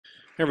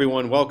Hey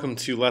everyone, welcome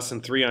to lesson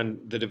 3 on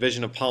the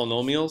division of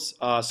polynomials.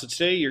 So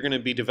today you're going to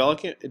be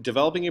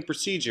developing a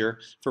procedure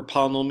for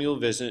polynomial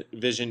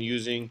division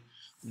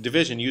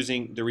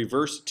using the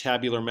reverse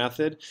tabular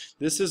method.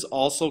 This is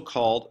also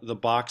called the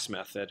box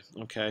method.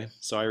 Okay,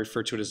 so I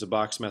refer to it as the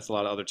box method. A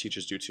lot of other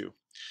teachers do too.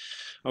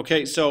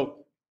 Okay, so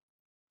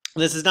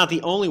this is not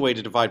the only way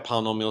to divide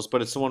polynomials,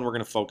 but it's the one we're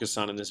going to focus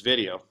on in this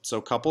video. So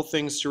a couple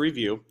things to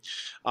review.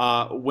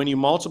 When you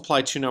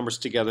multiply two numbers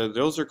together,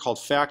 those are called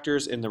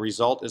factors and the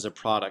result is a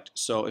product.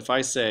 So if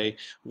I say,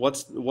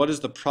 what is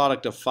the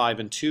product of 5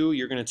 and 2,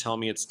 you're going to tell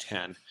me it's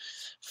 10.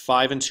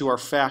 5 and 2 are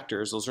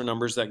factors. Those are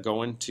numbers that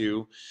go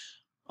into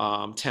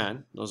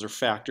 10. Those are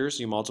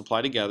factors. You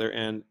multiply together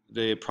and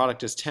the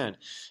product is 10.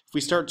 If we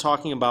start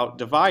talking about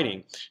dividing,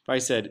 if I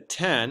said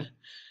 10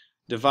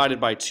 divided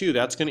by 2,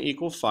 that's going to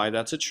equal 5.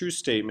 That's a true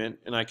statement.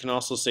 And I can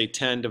also say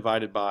 10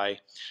 divided by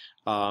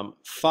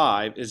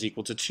 5 is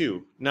equal to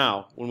 2.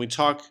 Now, when we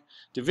talk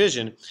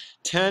division,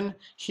 10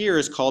 here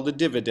is called the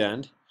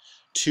dividend,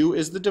 2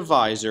 is the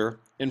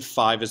divisor, and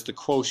 5 is the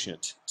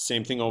quotient.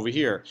 Same thing over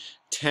here.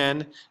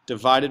 10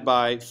 divided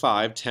by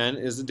 5, 10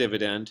 is the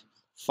dividend,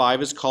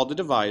 5 is called the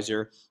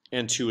divisor,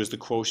 and 2 is the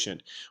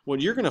quotient.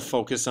 What you're going to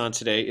focus on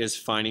today is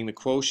finding the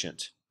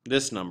quotient.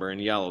 This number in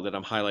yellow that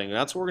I'm highlighting.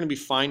 That's what we're going to be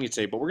finding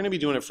today, but we're going to be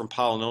doing it from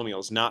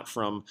polynomials, not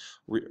from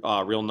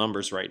real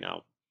numbers right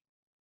now.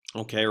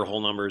 Okay, or whole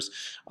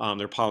numbers,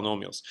 they're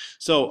polynomials.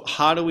 So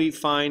how do we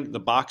find the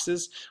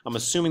boxes? I'm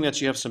assuming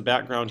that you have some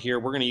background here.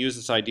 We're going to use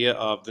this idea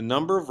of the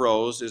number of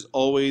rows is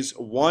always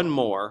one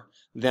more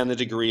than the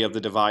degree of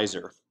the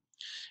divisor.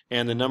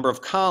 And the number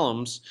of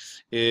columns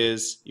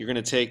is, you're going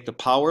to take the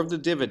power of the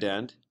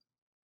dividend,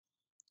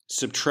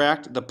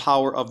 subtract the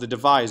power of the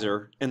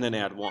divisor, and then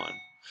add 1.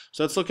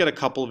 So let's look at a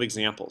couple of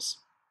examples.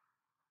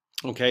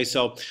 Okay,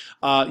 so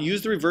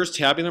use the reverse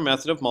tabular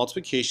method of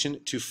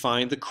multiplication to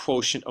find the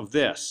quotient of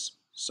this.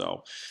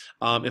 So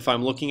if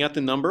I'm looking at the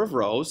number of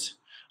rows,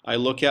 I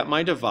look at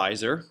my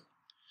divisor,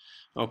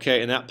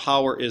 okay, and that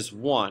power is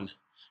 1.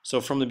 So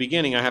from the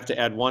beginning, I have to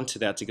add 1 to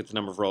that to get the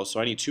number of rows. So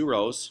I need 2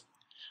 rows.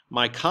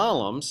 My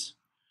columns,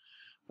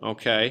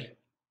 okay,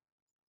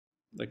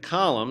 the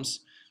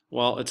columns,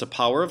 well, it's a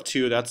power of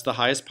 2. That's the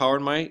highest power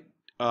in my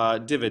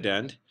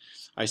dividend.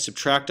 I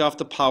subtract off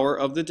the power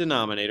of the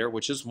denominator,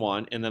 which is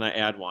 1, and then I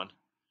add 1.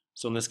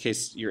 So in this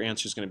case, your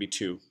answer is going to be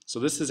 2. So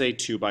this is a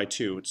 2 by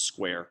 2. It's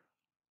square.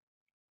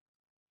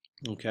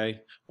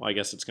 Okay, well, I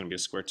guess it's going to be a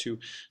square 2.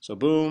 So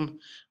boom,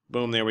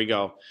 boom, there we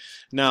go.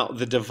 Now,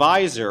 the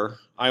divisor,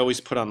 I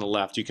always put on the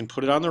left. You can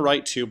put it on the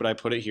right too, but I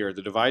put it here.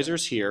 The divisor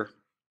is here.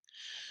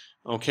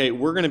 Okay,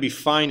 we're going to be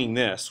finding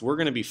this. We're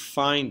going to be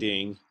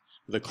finding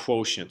the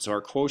quotient. So our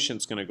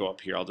quotient's going to go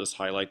up here. I'll just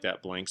highlight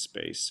that blank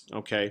space.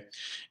 Okay,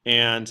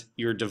 and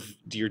your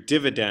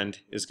dividend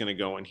is going to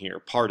go in here.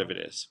 Part of it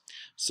is.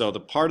 So the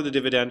part of the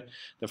dividend,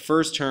 the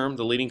first term,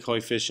 the leading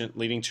coefficient,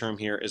 leading term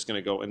here is going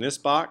to go in this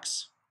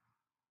box.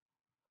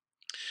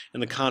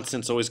 And the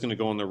constant's always going to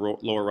go in the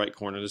lower right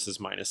corner. This is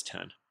minus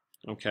 10.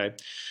 Okay,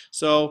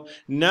 so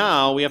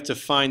now we have to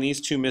find these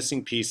two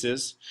missing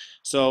pieces.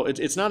 So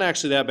it's not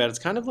actually that bad. It's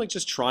kind of like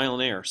just trial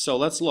and error. So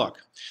let's look.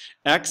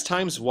 X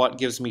times what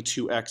gives me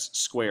 2x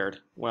squared?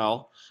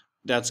 Well,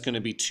 that's going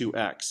to be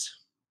 2x.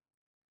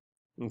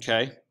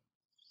 Okay,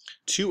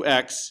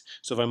 2x.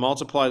 So if I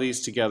multiply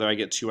these together, I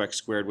get 2x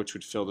squared, which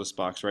would fill this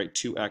box, right?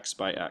 2x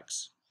by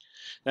x.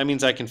 That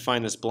means I can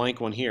find this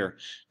blank one here.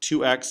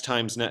 2x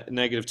times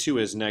negative 2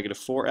 is negative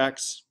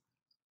 4x.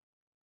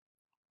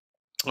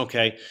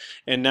 Okay,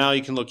 and now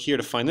you can look here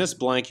to find this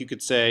blank. You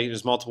could say,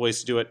 there's multiple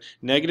ways to do it.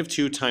 Negative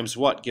 2 times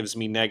what gives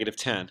me negative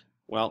 10?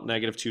 Well,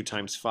 negative 2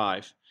 times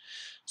 5.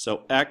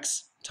 So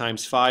x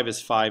times 5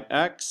 is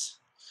 5x.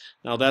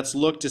 Now let's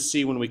look to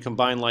see when we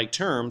combine like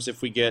terms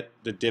if we get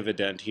the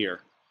dividend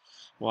here.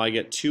 Well, I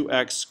get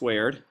 2x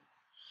squared.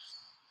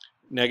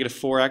 Negative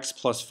 4x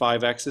plus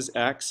 5x is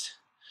x.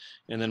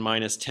 And then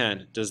minus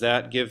 10. Does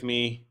that give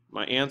me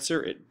my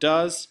answer? It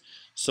does.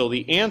 So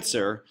the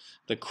answer,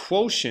 the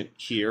quotient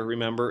here,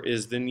 remember,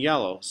 is in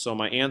yellow. So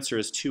my answer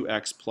is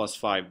 2x plus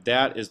 5.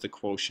 That is the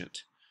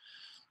quotient.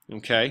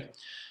 Okay?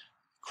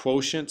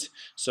 Quotient.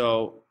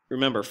 So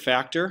remember,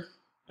 factor,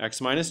 x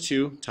minus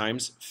 2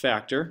 times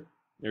factor.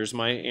 There's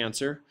my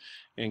answer,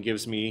 and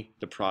gives me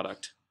the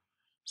product.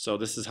 So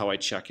this is how I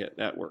check it.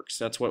 That works.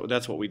 That's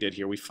what we did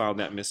here. We found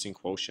that missing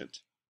quotient.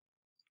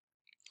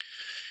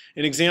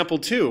 In example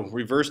 2,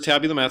 reverse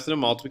tabular method of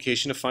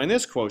multiplication to find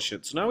this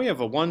quotient. So now we have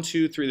a 1,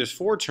 2, 3, there's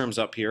 4 terms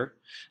up here.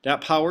 That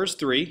power is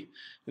 3,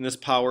 and this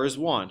power is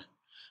 1.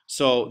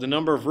 So the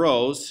number of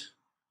rows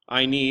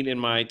I need in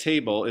my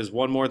table is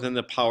 1 more than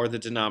the power of the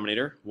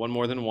denominator. 1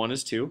 more than 1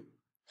 is 2.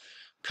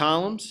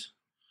 Columns,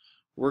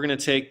 we're going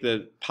to take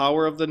the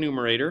power of the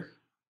numerator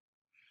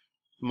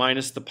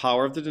minus the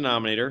power of the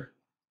denominator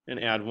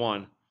and add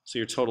 1. So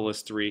your total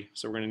is 3.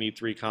 So we're going to need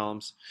 3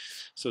 columns.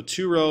 So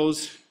 2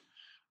 rows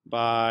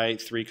by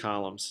 3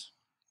 columns.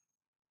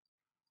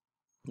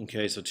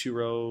 Okay, so 2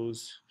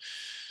 rows,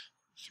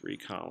 3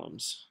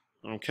 columns.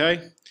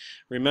 Okay,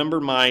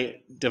 remember my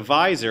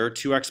divisor,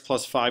 2x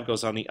plus 5,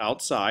 goes on the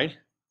outside.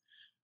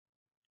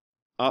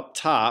 up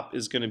top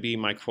is going to be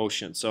my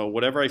quotient. So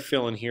whatever I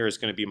fill in here is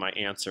going to be my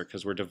answer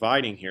because we're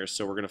dividing here,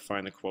 so we're going to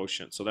find the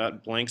quotient. So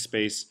that blank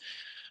space,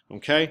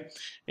 okay?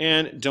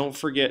 And don't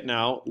forget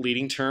now,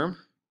 leading term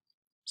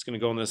is going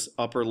to go in this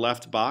upper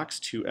left box,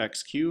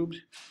 2x cubed.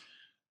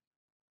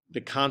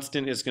 The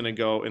constant is going to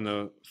go in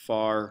the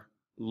far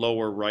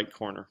lower right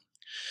corner.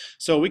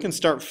 So we can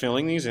start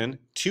filling these in.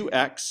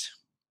 2x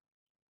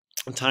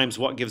times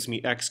what gives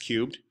me x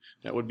cubed?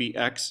 That would be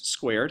x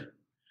squared.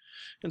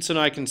 And so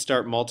now I can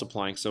start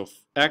multiplying. So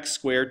x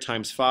squared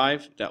times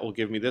 5, that will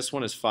give me this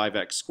one is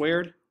 5x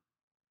squared.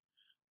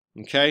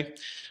 Okay,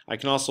 I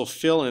can also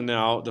fill in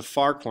now the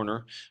far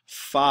corner.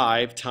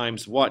 5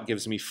 times what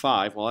gives me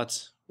 5? Well,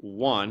 that's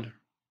 1.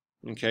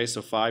 Okay,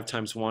 so 5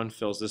 times 1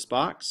 fills this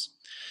box.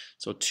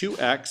 So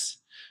 2x,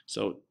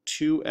 so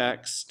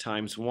 2x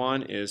times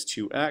 1 is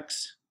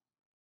 2x.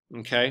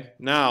 Okay,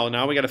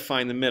 now we got to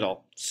find the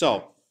middle.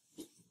 So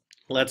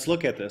let's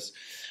look at this.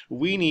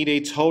 We need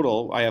a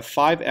total. I have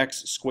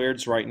 5x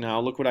squareds right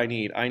now. Look what I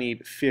need. I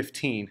need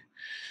 15.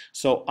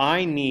 So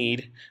I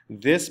need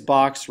this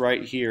box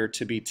right here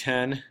to be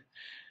 10x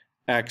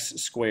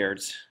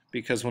squareds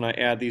because when I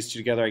add these two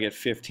together I get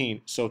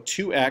 15. So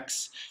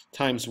 2x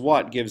times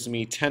what gives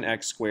me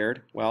 10x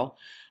squared? Well,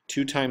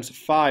 2 times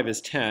 5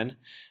 is 10.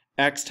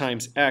 X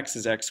times x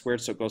is x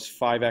squared, so it goes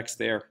 5x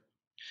there.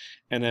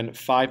 And then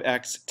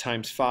 5x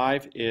times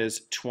 5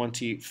 is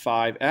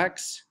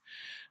 25x.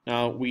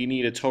 Now we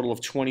need a total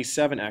of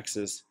 27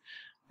 x's.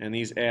 And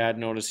these add,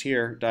 notice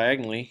here,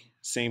 diagonally,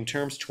 same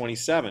terms,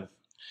 27.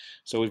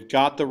 So we've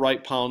got the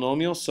right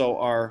polynomial, so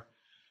our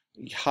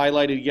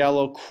highlighted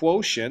yellow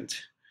quotient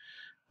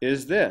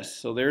is this.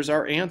 So there's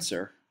our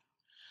answer.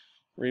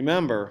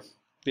 Remember,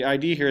 the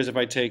idea here is if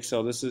I take,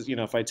 so this is,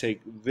 if I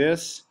take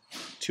this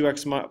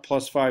 2x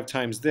plus 5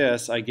 times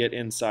this, I get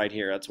inside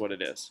here. That's what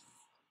it is.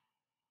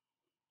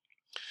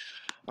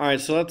 All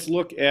right, so let's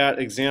look at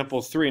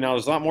example 3. Now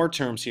there's a lot more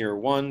terms here.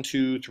 1,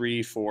 2,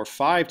 3, 4,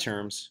 5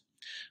 terms.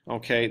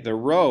 Okay, the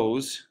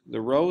rows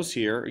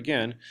here,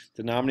 again,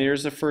 denominator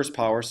is the first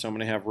power, so I'm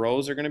going to have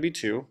rows are going to be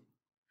 2.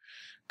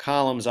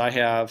 Columns I'm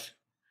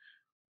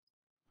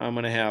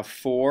going to have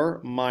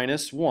 4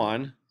 minus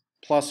 1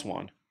 plus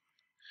 1.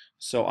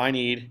 So I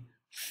need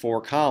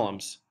 4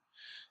 columns.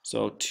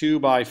 So 2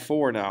 by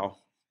 4 now.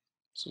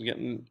 So we're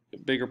getting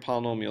bigger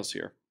polynomials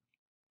here.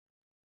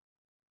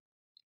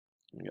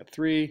 We got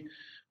 3,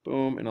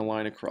 boom, and a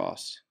line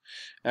across.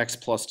 X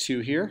plus 2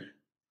 here.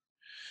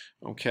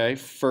 Okay,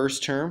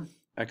 first term,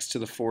 x to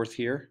the 4th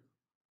here.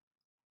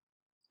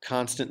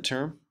 Constant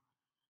term.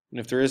 And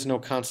if there is no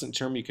constant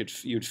term,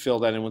 you'd fill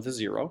that in with a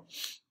 0.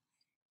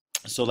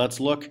 So let's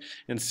look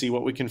and see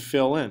what we can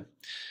fill in.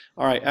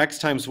 All right, x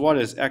times what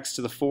is x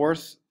to the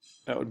 4th?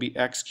 That would be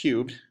x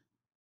cubed.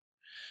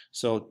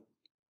 So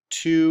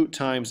 2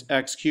 times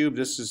x cubed,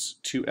 this is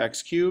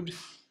 2x cubed.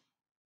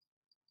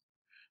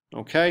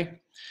 Okay,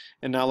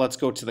 and now let's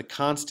go to the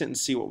constant and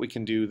see what we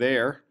can do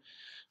there.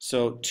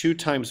 So 2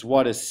 times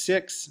what is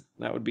 6?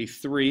 That would be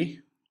 3.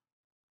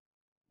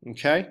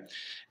 Okay,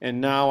 and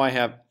now I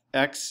have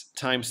x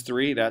times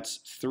 3, that's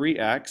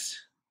 3x.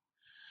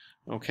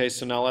 Okay,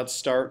 so now let's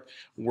start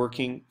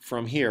working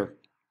from here.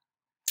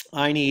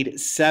 I need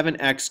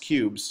 7x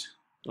cubes.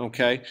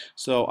 Okay,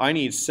 so I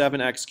need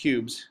 7x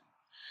cubes.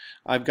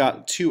 I've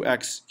got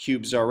 2x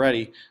cubes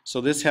already, so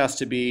this has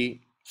to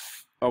be,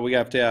 we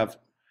have to have,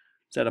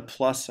 is that a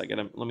plus?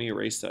 Let me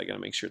erase that. I gotta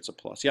make sure it's a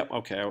plus. Yep,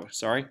 okay,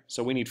 sorry.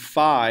 So we need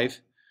 5x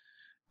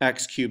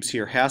cubes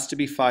here. Has to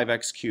be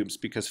 5x cubes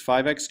because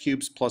 5x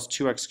cubes plus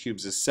 2x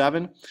cubes is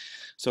 7.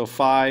 So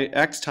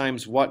 5x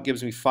times what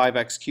gives me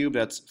 5x cubed?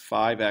 That's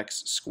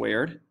 5x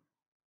squared.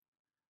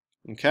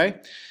 Okay,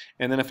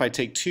 and then if I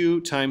take 2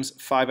 times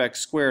 5x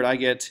squared, I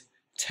get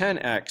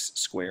 10x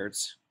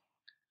squareds.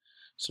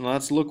 So now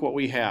let's look what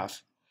we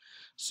have.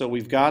 So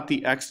we've got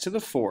the x to the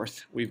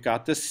 4th, we've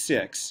got the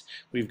 6,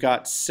 we've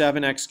got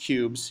 7x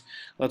cubes.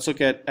 Let's look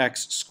at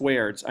x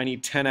squareds. I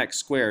need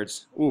 10x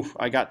squareds. Ooh,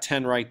 I got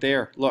 10 right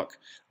there. Look,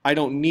 I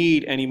don't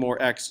need any more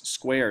x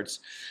squareds.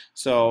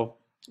 So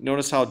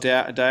notice how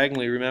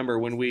diagonally, remember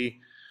when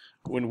we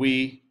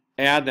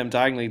add them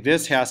diagonally,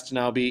 this has to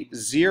now be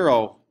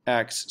 0x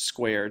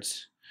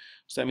squareds.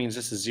 So that means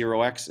this is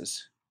 0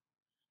 x's.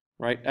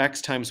 Right? X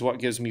times what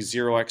gives me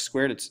 0x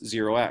squared? It's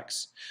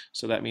 0x.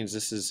 So that means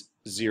this is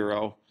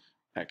 0x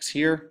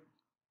here.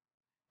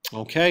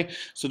 Okay,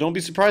 so don't be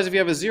surprised if you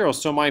have a 0.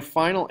 So my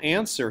final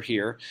answer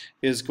here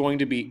is going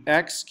to be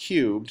x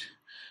cubed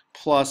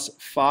plus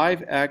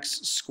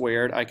 5x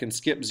squared. I can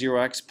skip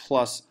 0x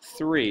plus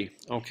 3.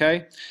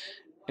 Okay,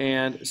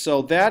 and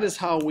so that is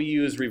how we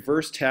use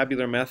reverse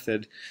tabular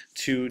method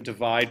to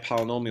divide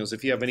polynomials.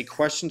 If you have any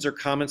questions or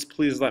comments,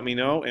 please let me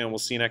know, and we'll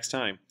see you next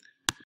time.